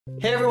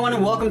Hey everyone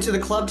and welcome to the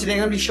club. Today I'm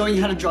going to be showing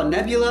you how to draw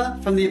Nebula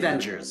from the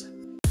Avengers.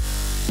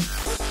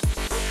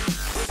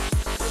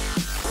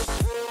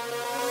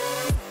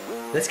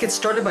 Let's get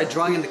started by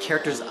drawing in the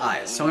character's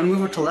eyes. So I'm going to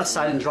move over to the left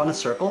side and draw in a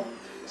circle,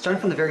 starting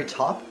from the very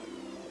top.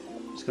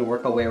 Just going to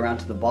work our way around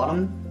to the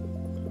bottom,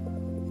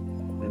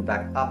 then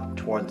back up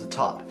towards the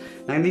top. Now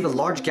I'm going to leave a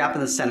large gap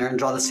in the center and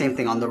draw the same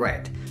thing on the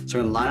right. So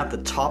we're going to line up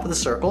the top of the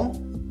circle,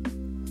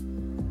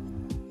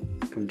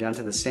 come down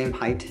to the same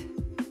height,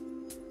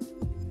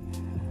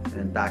 and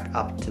then back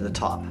up to the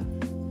top.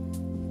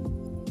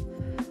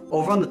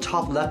 Over on the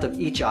top left of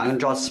each eye, I'm going to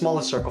draw a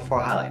smaller circle for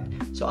a highlight.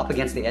 So up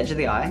against the edge of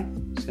the eye,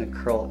 I'm just going to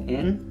curl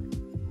in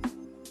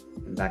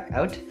and back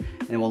out,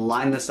 and then we'll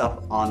line this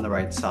up on the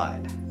right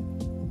side.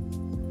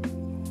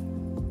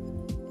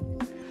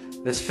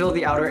 Let's fill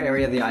the outer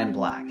area of the eye in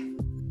black.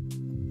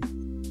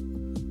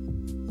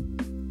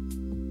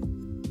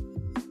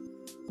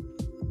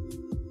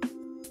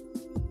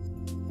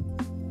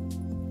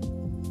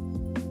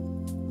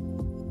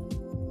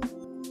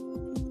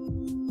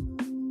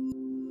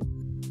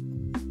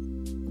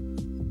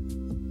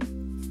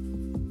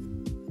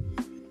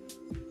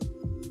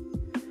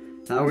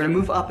 Now we're going to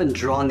move up and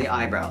draw in the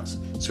eyebrows. So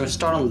we're going to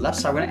start on the left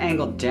side. We're going to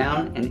angle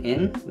down and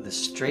in with a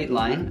straight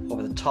line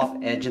over the top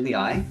edge of the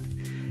eye.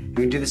 And we're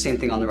going to do the same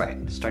thing on the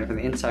right. Starting from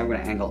the inside, we're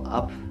going to angle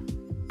up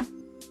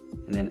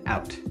and then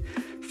out.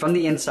 From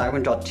the inside,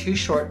 we're going to draw two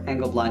short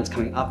angled lines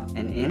coming up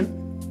and in.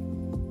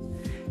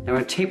 Now we're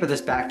going to taper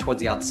this back towards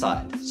the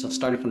outside. So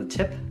starting from the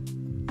tip,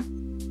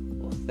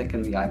 we'll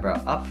thicken the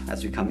eyebrow up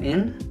as we come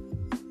in.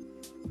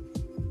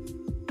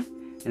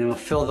 And then we'll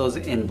fill those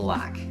in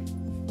black.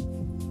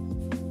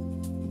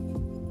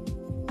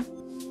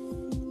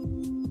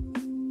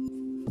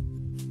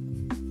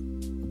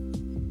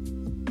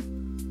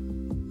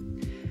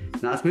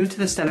 Now let's move to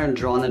the center and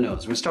draw on the nose.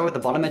 We're going to start with the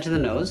bottom edge of the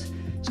nose.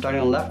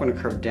 Starting on the left, we're going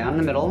to curve down in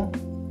the middle,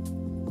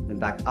 then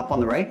back up on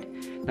the right.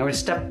 Now we're going to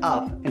step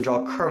up and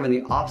draw a curve in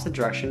the opposite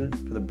direction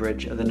for the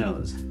bridge of the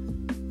nose.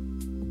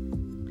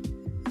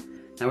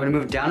 Now we're going to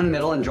move down in the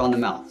middle and draw in the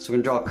mouth. So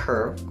we're going to draw a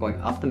curve going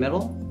up the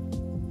middle,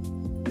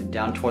 and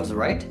down towards the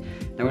right.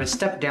 Now we're going to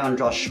step down and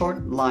draw a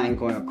short line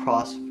going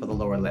across for the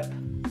lower lip.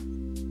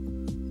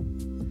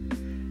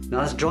 Now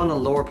let's draw in the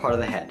lower part of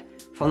the head.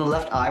 From the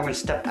left eye, we're going to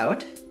step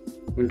out.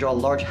 We're going to draw a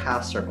large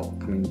half circle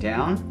coming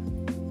down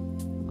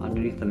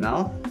underneath the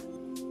mouth.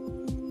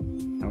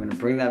 And we're going to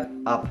bring that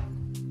up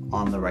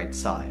on the right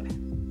side.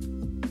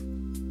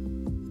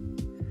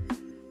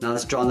 Now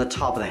let's draw on the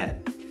top of the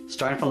head.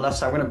 Starting from the left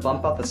side, we're going to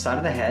bump up the side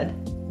of the head,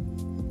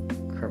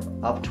 curve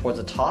up towards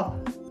the top,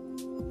 and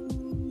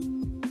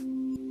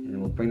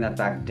then we'll bring that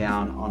back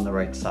down on the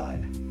right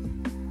side.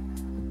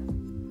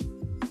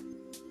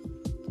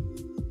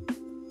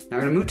 Now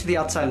we're going to move to the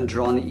outside and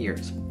draw on the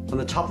ears. From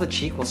the top of the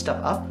cheek, we'll step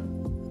up,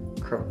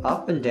 curve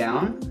up and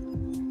down,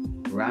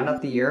 round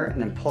up the ear,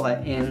 and then pull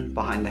that in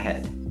behind the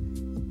head.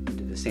 We'll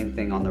do the same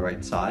thing on the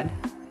right side.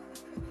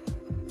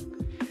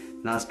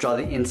 Now let's draw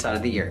the inside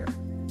of the ear.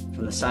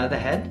 From the side of the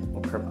head,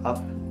 we'll curve up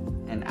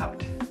and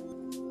out.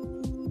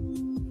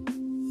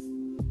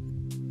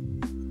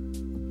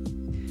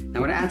 Now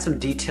we're going to add some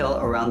detail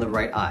around the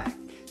right eye.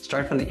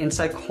 Starting from the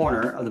inside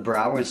corner of the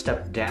brow, we're going to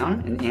step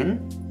down and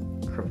in,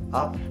 curve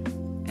up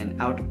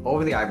and out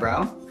over the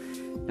eyebrow.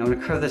 Now we're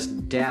going to curve this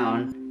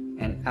down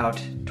and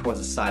out towards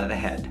the side of the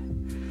head.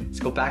 Let's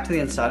go back to the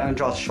inside. I'm going to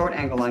draw a short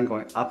angle line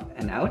going up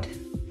and out. Now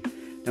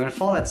I'm going to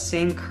follow that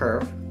same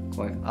curve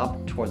going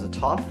up towards the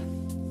top,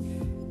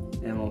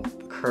 and we'll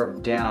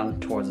curve down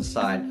towards the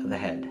side of the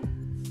head.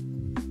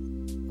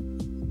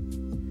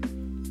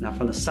 Now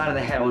from the side of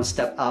the head, I want to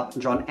step up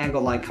and draw an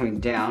angle line coming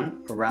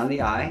down around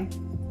the eye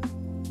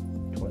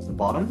towards the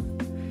bottom.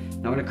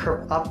 Now I'm going to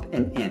curve up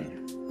and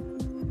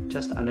in,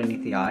 just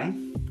underneath the eye.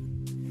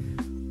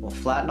 We'll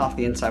flatten off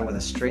the inside with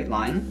a straight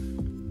line.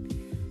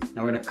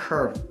 Now we're going to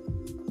curve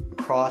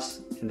across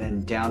and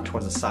then down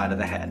towards the side of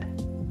the head.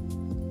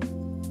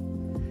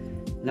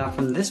 Now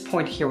from this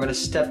point here, we're going to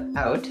step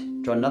out,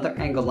 draw another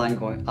angled line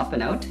going up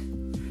and out.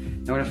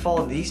 Now we're going to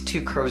follow these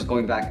two curves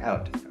going back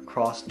out,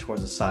 across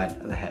towards the side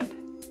of the head.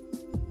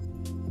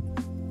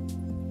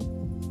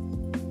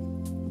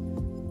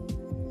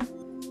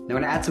 Now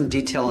we're going to add some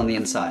detail on the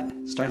inside.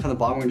 Starting from the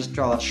bottom, we're going to just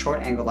draw a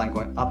short angled line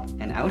going up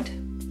and out.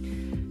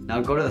 Now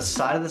go to the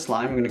side of this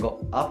line, we're going to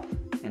go up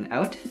and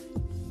out,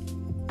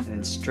 and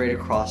then straight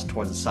across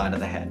towards the side of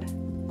the head.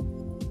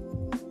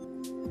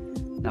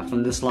 Now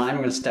from this line,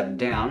 we're going to step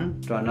down,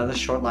 draw another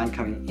short line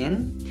coming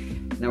in.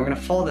 Now we're going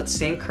to follow that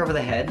same curve of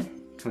the head,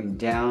 coming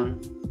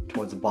down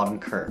towards the bottom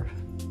curve.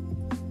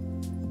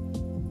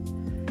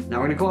 Now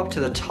we're going to go up to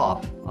the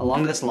top.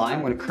 Along this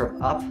line, we're going to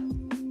curve up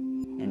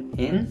and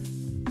in,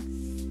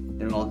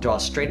 then we'll draw a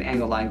straight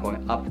angle line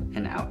going up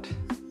and out.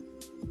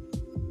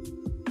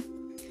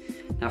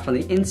 Now from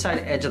the inside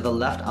edge of the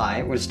left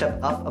eye, we're going to step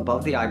up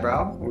above the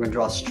eyebrow. We're going to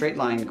draw a straight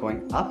line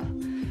going up.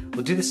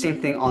 We'll do the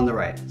same thing on the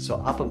right. So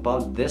up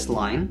above this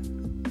line,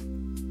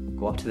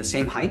 go up to the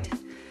same height.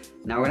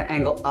 Now we're going to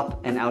angle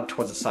up and out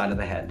towards the side of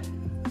the head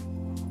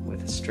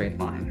with a straight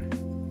line.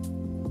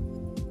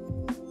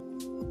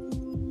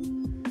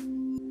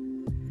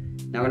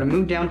 Now we're going to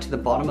move down to the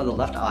bottom of the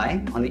left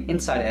eye. On the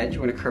inside edge,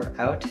 we're going to curve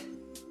out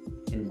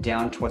and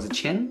down towards the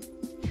chin.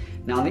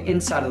 Now on the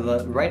inside of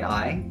the right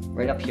eye,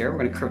 right up here, we're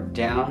going to curve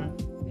down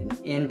and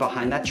in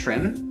behind that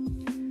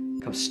trim.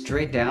 Come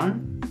straight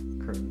down,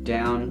 curve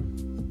down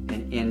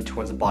and in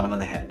towards the bottom of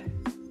the head.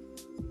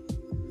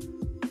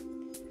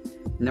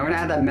 Now we're going to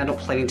add that metal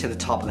plating to the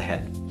top of the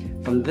head.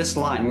 From this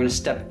line, we're going to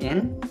step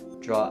in,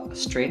 draw a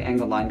straight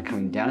angle line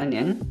coming down and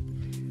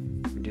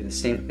in. We do the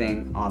same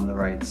thing on the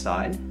right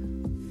side.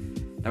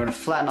 Now we're going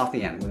to flatten off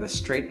the end with a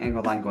straight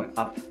angle line going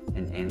up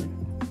and in.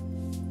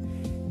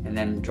 And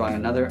then drawing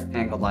another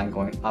angled line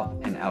going up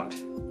and out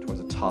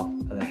towards the top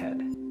of the head.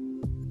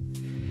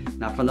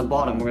 Now from the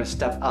bottom, we're going to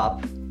step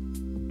up,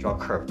 draw a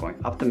curve going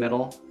up the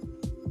middle,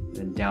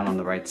 then down on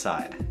the right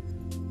side.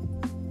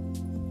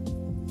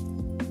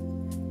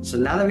 So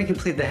now that we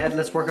complete the head,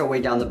 let's work our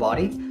way down the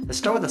body. Let's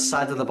start with the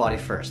sides of the body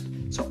first.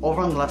 So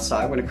over on the left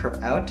side, we're going to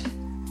curve out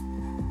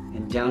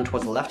and down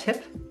towards the left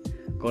hip.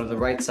 Go to the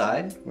right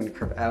side, we're going to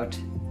curve out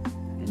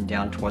and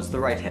down towards the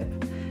right hip.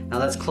 Now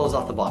let's close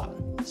off the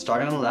bottom.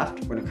 Starting on the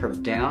left, we're going to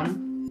curve down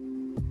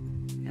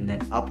and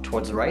then up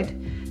towards the right.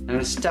 Now I'm going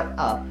to step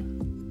up,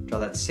 draw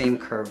that same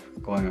curve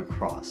going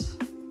across.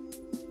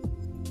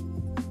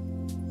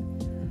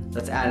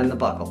 Let's add in the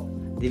buckle.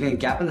 Leaving a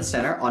gap in the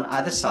center, on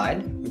either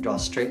side, we draw a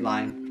straight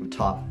line from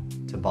top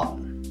to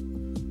bottom.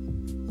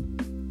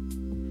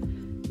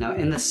 Now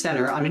in the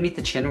center, underneath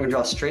the chin, we're going to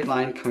draw a straight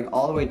line coming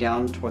all the way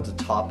down towards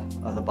the top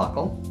of the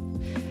buckle.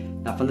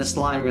 Now from this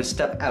line, we're going to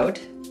step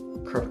out,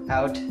 curve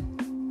out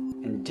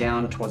and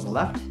down towards the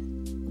left,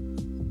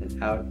 then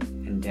out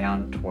and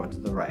down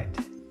towards the right.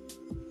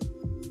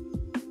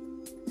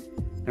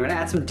 Now we're going to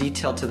add some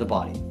detail to the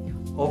body.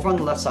 Over on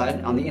the left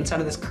side, on the inside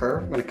of this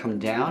curve, we're going to come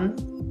down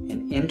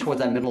and in towards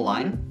that middle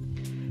line.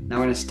 Now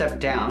we're going to step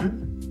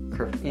down,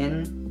 curve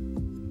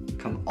in,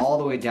 come all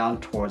the way down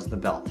towards the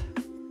belt.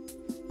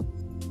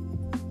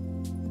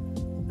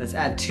 Let's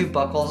add 2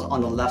 buckles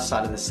on the left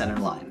side of the center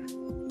line.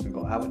 We're going to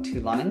go out with 2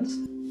 lines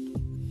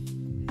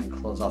and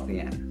close off the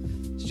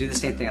end. Let's do the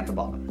same thing at the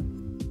bottom.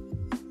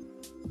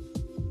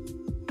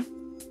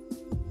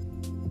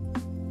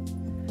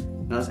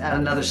 Now let's add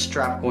another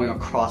strap going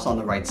across on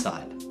the right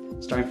side.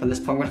 Starting from this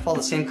point, we're going to follow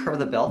the same curve of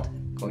the belt,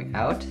 going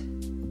out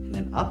and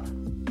then up,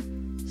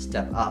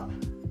 step up,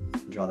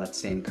 and draw that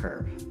same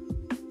curve.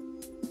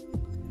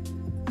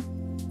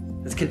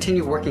 Let's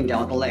continue working down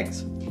with the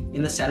legs.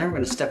 In the center, we're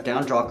going to step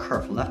down, draw a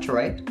curve from left to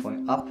right,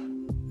 going up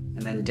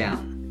and then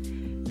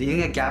down.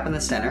 Leaving a gap in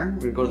the center, we're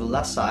going to go to the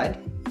left side,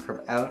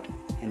 curve out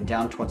and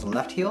down towards the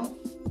left heel,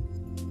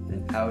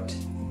 then out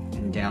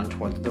and down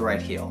towards the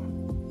right heel.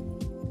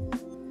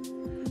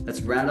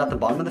 Let's round out the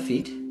bottom of the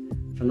feet.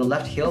 From the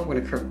left heel, we're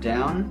going to curve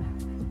down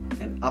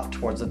and up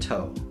towards the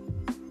toe.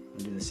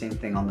 We'll do the same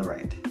thing on the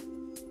right.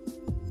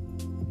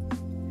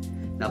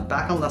 Now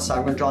back on the left side,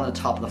 we're going to draw on the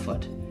top of the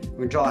foot. We're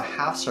going to draw a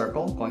half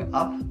circle going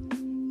up,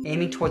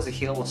 aiming towards the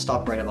heel. We'll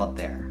stop right about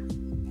there.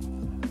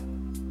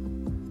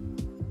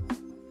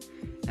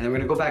 And then we're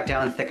going to go back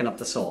down and thicken up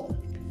the sole.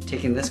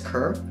 Taking this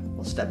curve,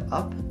 we'll step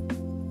up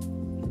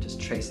and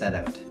just trace that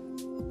out.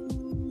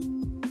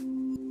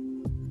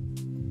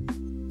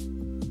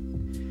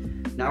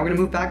 Now we're going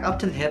to move back up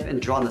to the hip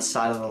and draw on the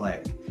side of the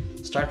leg.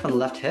 Starting from the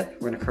left hip,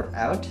 we're going to curve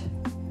out,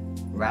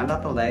 round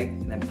out the leg,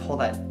 and then pull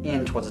that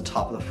in towards the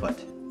top of the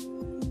foot.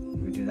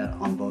 We do that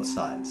on both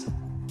sides.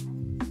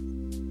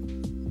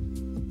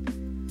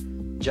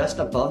 Just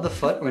above the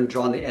foot, we're going to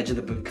draw on the edge of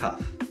the boot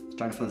cuff.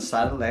 Starting from the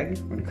side of the leg,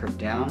 we're going to curve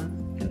down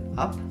and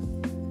up,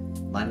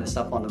 line this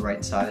up on the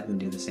right side and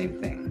do the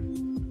same thing.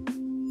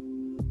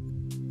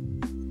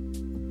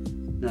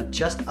 Now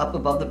just up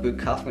above the boot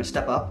cuff, we're going to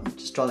step up,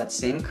 just draw that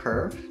same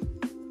curve.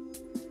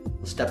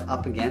 We'll step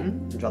up again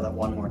and draw that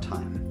one more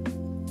time.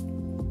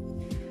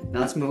 Now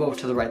let's move over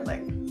to the right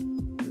leg.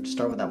 We'll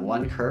start with that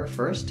one curve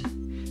first.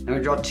 Now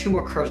we draw 2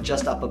 more curves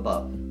just up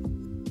above,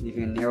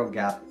 leaving a narrow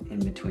gap in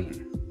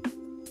between.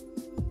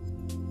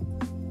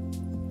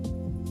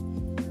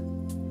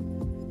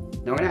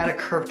 Now we're going to add a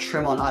curved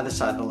trim on either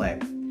side of the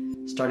leg.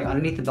 Starting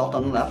underneath the belt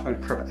on the left, we're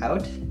going to curve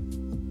out,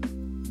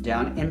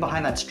 down in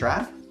behind that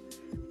strap.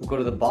 We'll go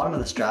to the bottom of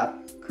the strap,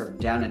 curve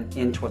down and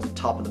in towards the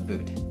top of the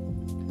boot.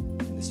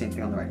 Do the same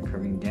thing on the right,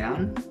 curving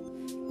down,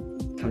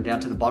 come down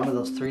to the bottom of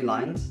those 3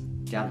 lines,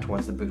 down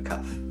towards the boot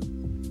cuff.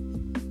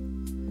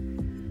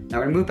 Now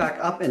we're going to move back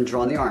up and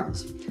draw on the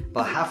arms.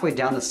 About halfway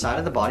down the side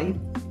of the body,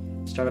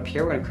 start up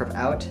here, we're going to curve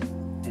out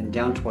and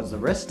down towards the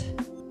wrist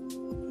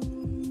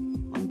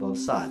on both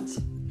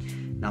sides.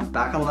 Now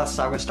back on the left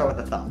side, we're going to start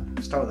with the thumb.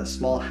 We'll start with a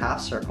small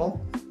half circle,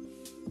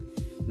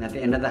 and at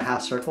the end of the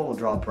half circle, we'll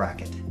draw a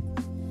bracket.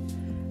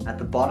 At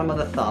the bottom of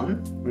the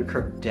thumb, we're going to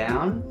curve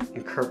down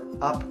and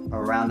curve up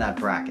around that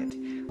bracket.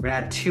 We're going to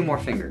add 2 more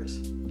fingers.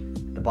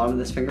 At the bottom of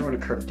this finger, we're going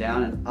to curve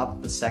down and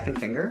up the second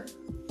finger.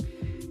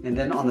 And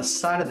then on the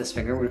side of this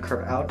finger, we're going to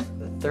curve out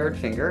the 3rd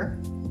finger,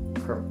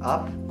 curve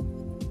up,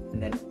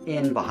 and then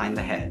in behind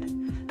the head.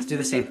 Let's do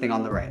the same thing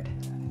on the right.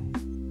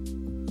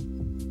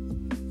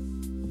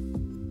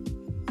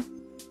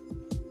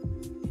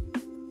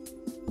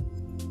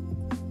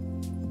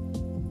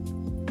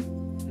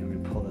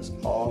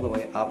 all the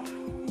way up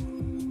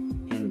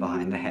in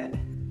behind the head.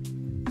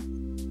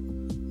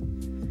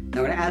 Now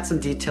I'm going to add some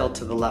detail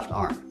to the left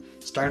arm.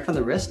 Starting from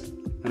the wrist,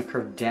 I'm going to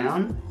curve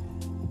down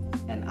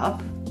and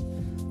up.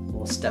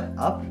 We'll step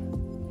up,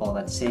 follow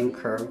that same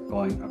curve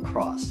going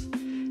across.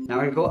 Now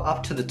we're going to go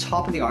up to the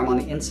top of the arm on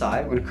the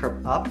inside. We're going to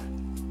curve up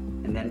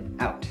and then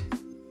out.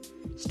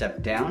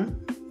 Step down,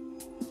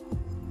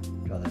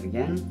 draw that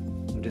again.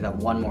 We'll do that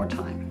one more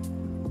time.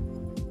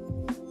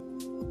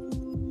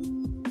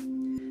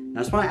 Now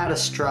I just want to add a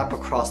strap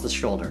across the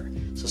shoulder.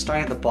 So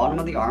starting at the bottom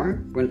of the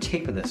arm, we're going to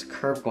taper this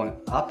curve going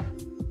up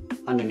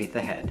underneath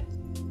the head.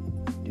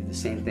 Do the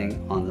same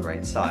thing on the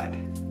right side.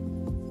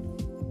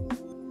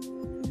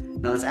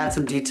 Now let's add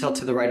some detail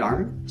to the right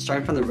arm.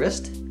 Starting from the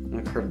wrist, I'm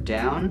going to curve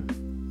down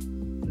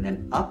and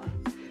then up.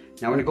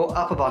 Now we're going to go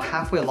up about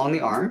halfway along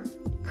the arm,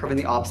 curving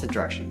the opposite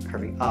direction,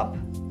 curving up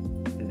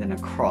and then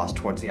across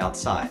towards the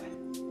outside.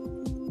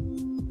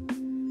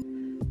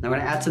 Now I'm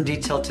going to add some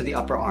detail to the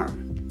upper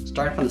arm.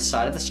 Starting from the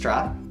side of the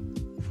strap,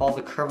 follow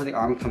the curve of the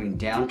arm coming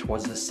down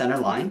towards the center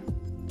line,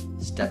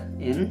 step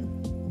in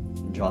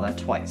and draw that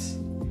twice.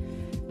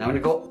 Now I'm going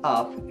to go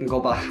up and go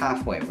about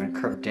halfway. We're going to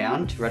curve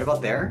down to right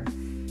about there.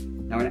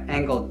 Now we're going to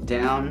angle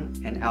down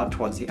and out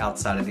towards the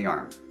outside of the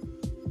arm.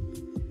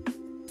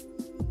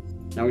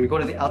 Now we're going to go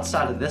to the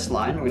outside of this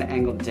line. We're going to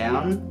angle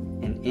down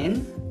and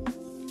in.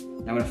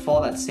 Now we're going to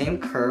follow that same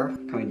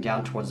curve coming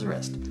down towards the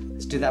wrist.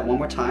 Let's do that one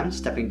more time,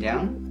 stepping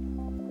down,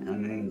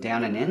 and then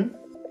down and in.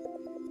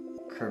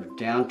 Curve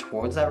down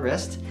towards that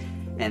wrist.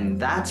 And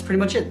that's pretty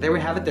much it. There we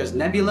have it. There's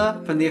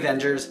Nebula from the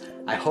Avengers.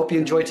 I hope you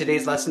enjoyed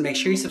today's lesson. Make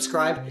sure you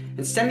subscribe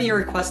and send me your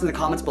requests in the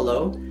comments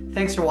below.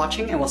 Thanks for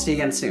watching, and we'll see you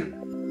again soon.